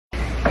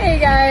Hey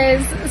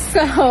guys,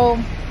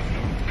 so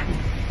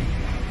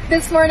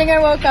this morning I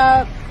woke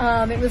up,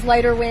 it was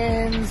lighter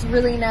winds,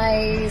 really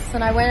nice,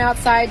 and I went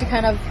outside to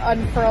kind of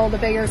unfurl the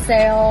bigger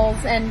sails,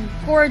 and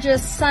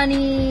gorgeous,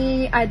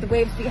 sunny, I had the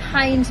waves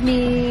behind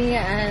me,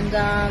 and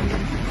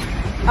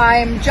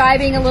I'm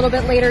jibing a little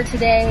bit later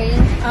today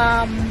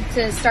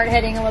to start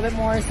heading a little bit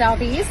more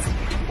southeast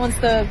once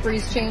the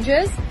breeze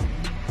changes.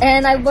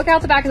 And I look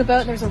out the back of the boat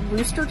and there's a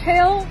rooster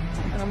tail,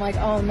 and I'm like,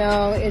 oh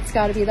no, it's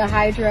gotta be the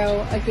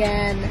hydro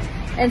again.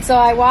 And so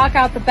I walk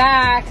out the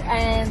back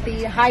and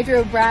the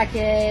hydro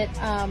bracket,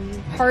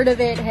 part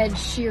of it had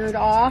sheared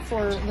off,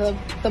 or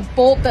the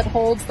bolt that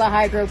holds the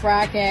hydro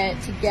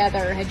bracket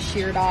together had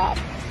sheared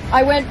off.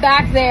 I went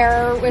back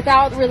there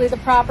without really the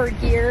proper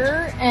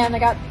gear and I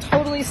got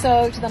totally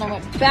soaked. Then I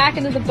went back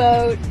into the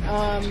boat,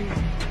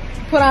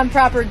 put on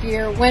proper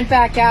gear, went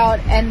back out,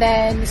 and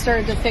then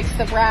started to fix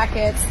the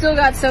bracket. Still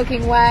got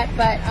soaking wet,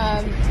 but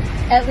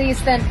at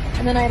least then,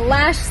 and then I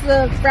lashed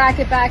the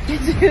bracket back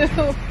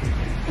into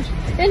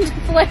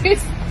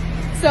place.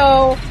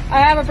 So I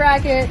have a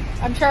bracket,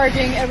 I'm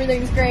charging,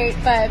 everything's great,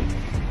 but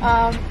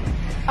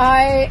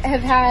I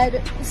have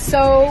had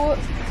so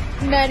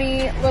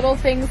many little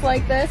things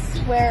like this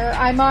where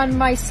I'm on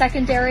my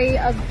secondary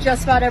of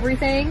just about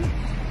everything,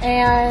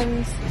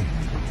 and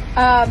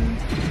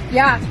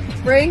yeah,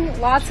 bring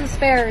lots of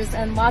spares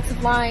and lots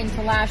of line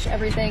to lash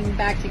everything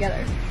back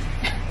together.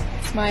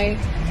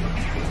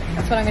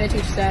 That's what I'm going to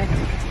teach today.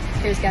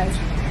 Cheers, guys.